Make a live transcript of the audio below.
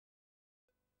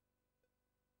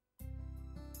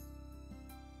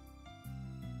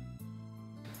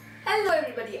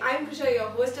everybody, I am Krisha, your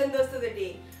host and host of the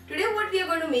day. Today what we are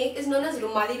going to make is known as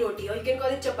Rumali Roti, or you can call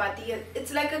it chapati.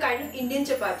 It's like a kind of Indian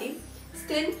chapati. It's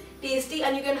thin, tasty,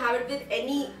 and you can have it with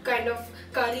any kind of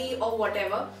curry or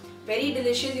whatever. Very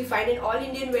delicious, you find in all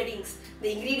Indian weddings.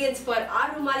 The ingredients for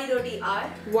our Rumali Roti are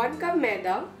 1 cup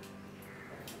maida,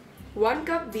 1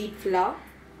 cup wheat flour,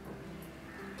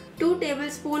 2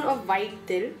 tablespoons of white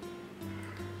til,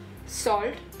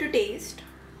 salt to taste,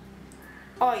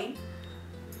 oil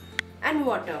and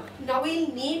water. Now we'll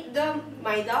knead the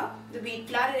maida, the wheat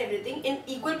flour and everything in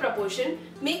equal proportion,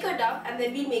 make a dough, and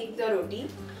then we'll make the roti.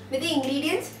 With the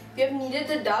ingredients, we have kneaded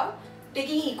the dough,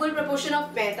 taking equal proportion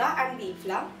of maida and wheat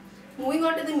flour. Moving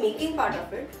on to the making part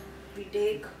of it, we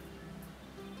take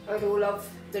a roll of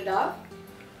the dough,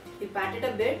 we pat it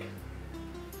a bit,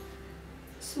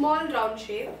 small round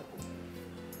shape,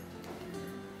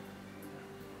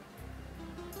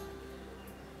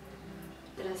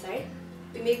 then aside.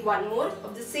 We make one more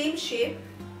of the same shape.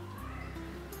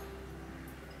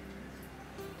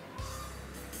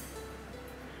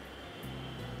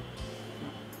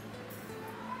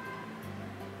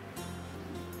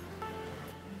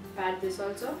 Pat this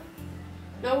also.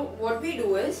 Now what we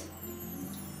do is,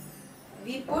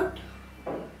 we put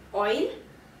oil,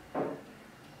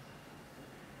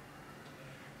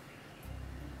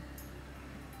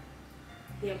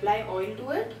 we apply oil to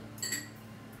it,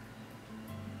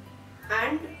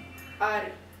 and our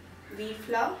wheat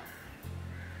flour.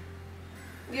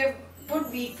 We have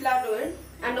put wheat flour to it,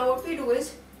 and now what we do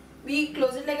is we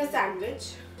close it like a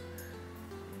sandwich.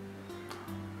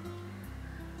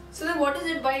 So that what is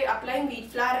it, by applying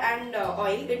wheat flour and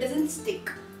oil, it doesn't stick.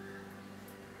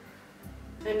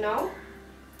 And now,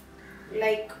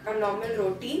 like a normal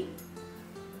roti,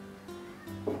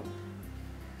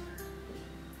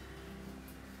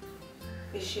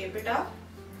 we shape it up.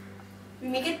 We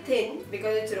make it thin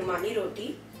because it's Rumali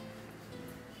Roti,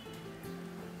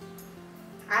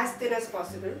 as thin as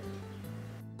possible.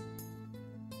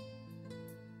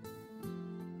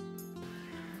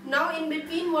 Now in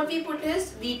between what we put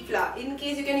is wheat flour. In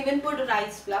case you can even put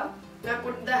rice flour. Now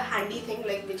put the handy thing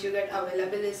like which you get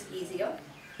available is easier.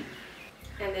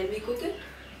 And then we cook it.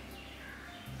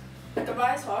 The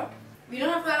tawa is hot. We don't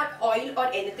have to add oil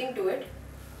or anything to it.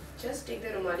 Just take the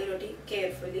Rumali Roti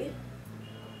carefully.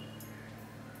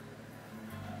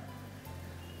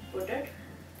 Put it,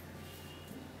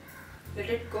 let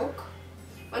it cook.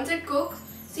 Once it cooks,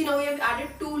 see now we have added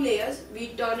 2 layers. We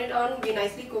turn it on, we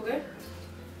nicely cook it.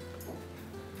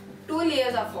 2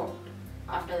 layers are formed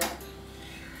after that.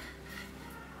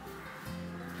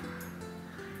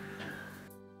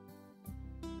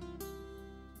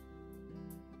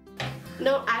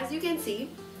 Now as you can see,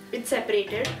 it's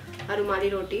separated. Our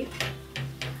Rumali Roti,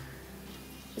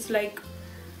 it's like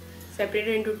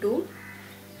separated into 2.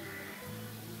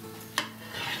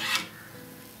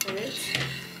 And it's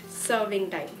serving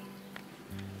time.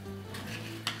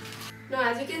 Now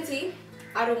as you can see,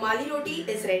 our Rumali Roti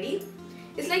is ready.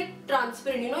 It's like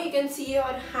transparent, you know, you can see your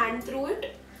hand through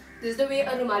it. This is the way a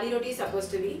Rumali Roti is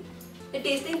supposed to be. The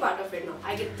tasting part of it now,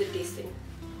 I get the tasting.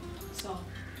 So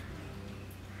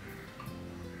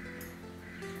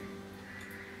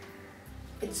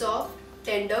it's soft,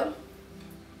 tender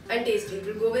and tasty. It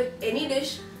will go with any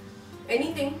dish,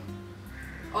 anything.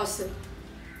 Awesome.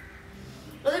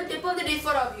 Now the tip of the day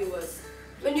for our viewers,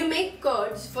 when you make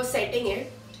curds for setting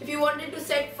it, if you want it to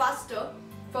set faster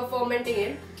for fermenting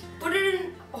it, put it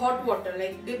in hot water,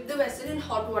 like dip the vessel in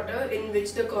hot water in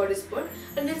which the curd is put,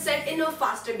 and it's set in a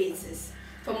faster basis.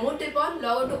 For more tip on,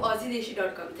 log on to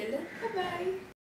aussiedeshi.com. Till then, bye bye.